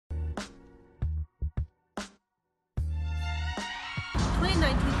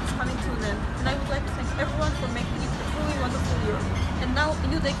end, and I would like to thank everyone for making it a truly wonderful year. And now a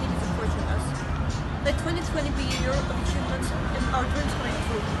new decade is approaching us. Let 2020 be a year of achievements and our dreams coming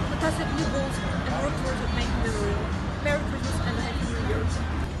true. Let us set new goals and work towards making them real. Merry Christmas and a Happy New Year.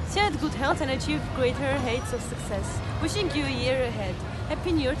 Stay at good health and achieve greater heights of success. Wishing you a year ahead.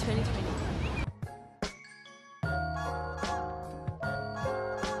 Happy New Year 2020.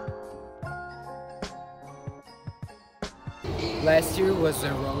 Last year was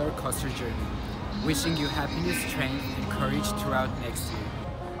a roller coaster journey. Wishing you happiness, strength, and courage throughout next year.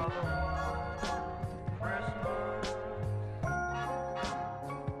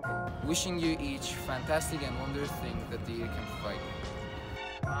 Wishing you each fantastic and wonderful thing that the year can provide.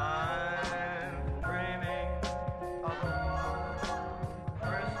 I'm dreaming of a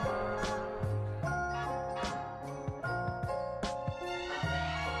Christmas.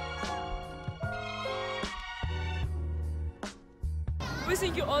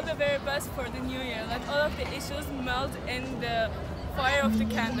 Wishing you all the very best for the new year. Let all of the issues melt in the fire of the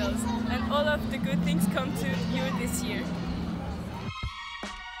candles, and all of the good things come to you this year.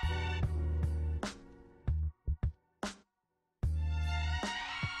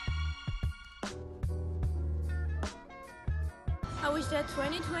 I wish that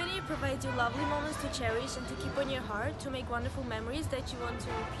 2020 provides you lovely moments to cherish and to keep on your heart, to make wonderful memories that you want to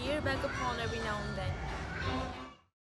peer back upon every now and then.